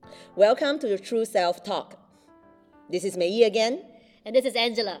Welcome to the True Self Talk. This is Mei again. And this is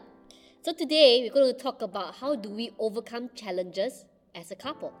Angela. So today we're going to talk about how do we overcome challenges as a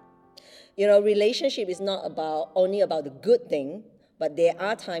couple. You know, relationship is not only about the good thing, but there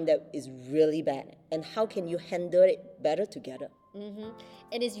are times that is really bad. And how can you handle it better together?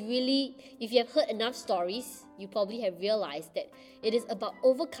 And it's really, if you have heard enough stories, you probably have realized that it is about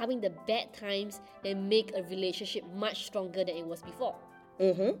overcoming the bad times that make a relationship much stronger than it was before.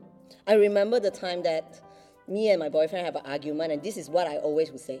 I remember the time that me and my boyfriend have an argument, and this is what I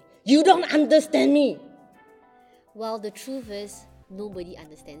always would say: "You don't understand me." Well, the truth is, nobody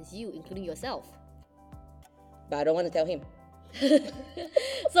understands you, including yourself. But I don't want to tell him.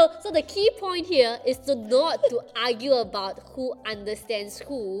 So the key point here is not to argue about who understands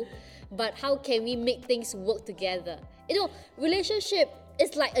who, but how can we make things work together. Relationship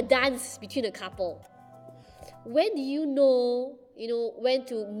is like a dance between a couple. When do you know when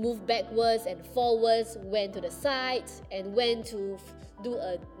to move backwards and forwards, when to the sides, and when to do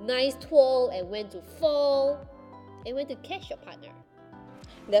a nice twirl, and when to fall, and when to catch your partner.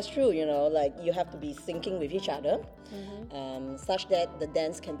 That's true, like you have to be syncing with each other, such that the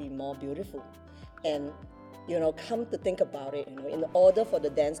dance can be more beautiful. And, come to think about it, in order for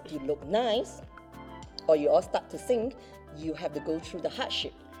the dance to look nice, or you all start to sync, you have to go through the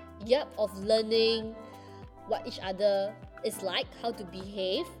hardship. Yep, of learning what each other is like, how to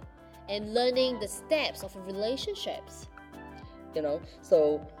behave, and learning the steps of relationships.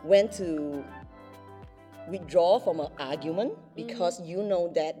 So when to withdraw from an argument because you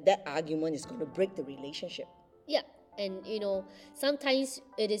know that argument is going to break the relationship. Yeah, and sometimes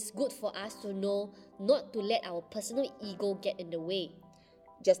it is good for us to know not to let our personal ego get in the way.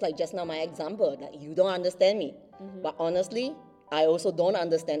 Just like just now my example, like you don't understand me. But honestly, I also don't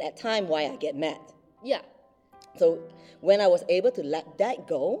understand at time why I get mad. Yeah. So when I was able to let that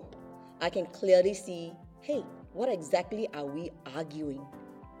go, I can clearly see, hey, what exactly are we arguing?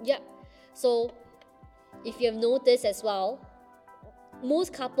 Yeah. So if you have noticed as well,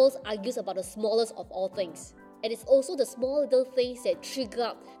 most couples argue about the smallest of all things. And it's also the small little things that trigger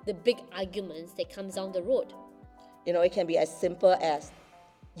up the big arguments that comes down the road. It can be as simple as,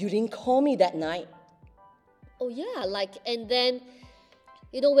 you didn't call me that night. Oh yeah, and then,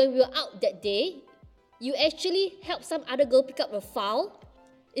 when we were out that day, you actually helped some other girl pick up a file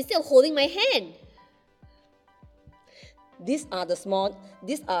instead of holding my hand. These are,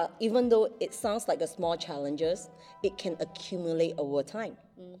 even though it sounds like a small challenges, it can accumulate over time.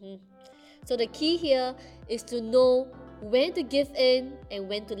 So the key here is to know when to give in and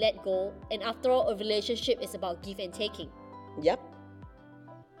when to let go. And after all, a relationship is about give and taking. Yep.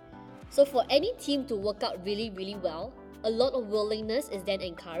 So for any team to work out really, really well, a lot of willingness is then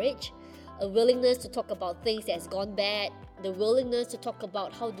encouraged. A willingness to talk about things that's gone bad, the willingness to talk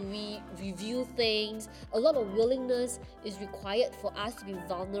about how do we review things. A lot of willingness is required for us to be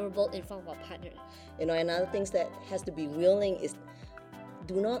vulnerable in front of our partner. Another thing that has to be willing is,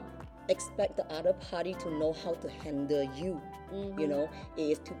 do not expect the other party to know how to handle you. It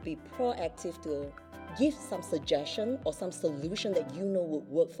is to be proactive, to give some suggestion or some solution that would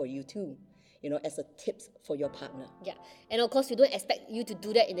work for you too. As a tips for your partner. Yeah, and of course we don't expect you to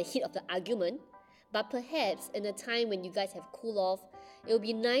do that in the heat of the argument, but perhaps in a time when you guys have cooled off, it would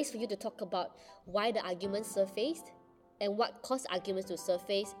be nice for you to talk about why the argument surfaced and what caused arguments to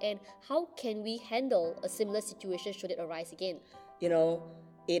surface and how can we handle a similar situation should it arise again.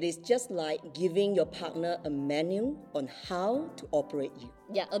 It is just like giving your partner a manual on how to operate you.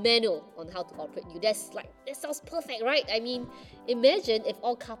 Yeah, a manual on how to operate you. That sounds perfect, right? I mean, imagine if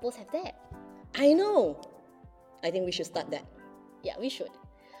all couples have that. I know. I think we should start that. Yeah, we should.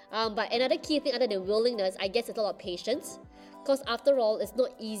 But another key thing other than willingness, I guess, is a lot of patience. Because after all, it's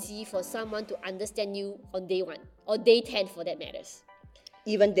not easy for someone to understand you on day 1 or day 10 for that matters.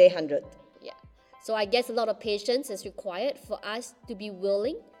 Even day 100. Yeah. So I guess a lot of patience is required for us to be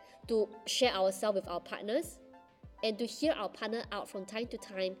willing to share ourselves with our partners and to hear our partner out from time to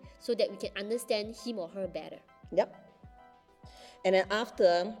time so that we can understand him or her better. Yep. And then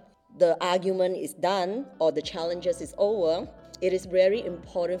after the argument is done or the challenges is over, it is very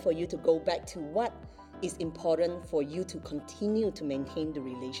important for you to go back to what is important for you to continue to maintain the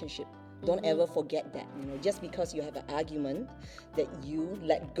relationship. Don't ever forget that, just because you have an argument, that you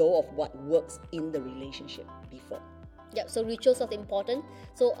let go of what works in the relationship before. Yep, so rituals are important.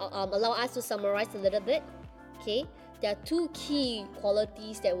 So allow us to summarize a little bit. Okay, there are 2 key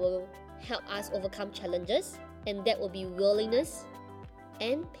qualities that will help us overcome challenges, and that will be willingness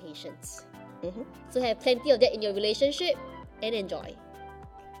and patience. So have plenty of that in your relationship and enjoy.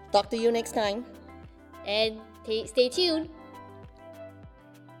 Talk to you next time. And stay tuned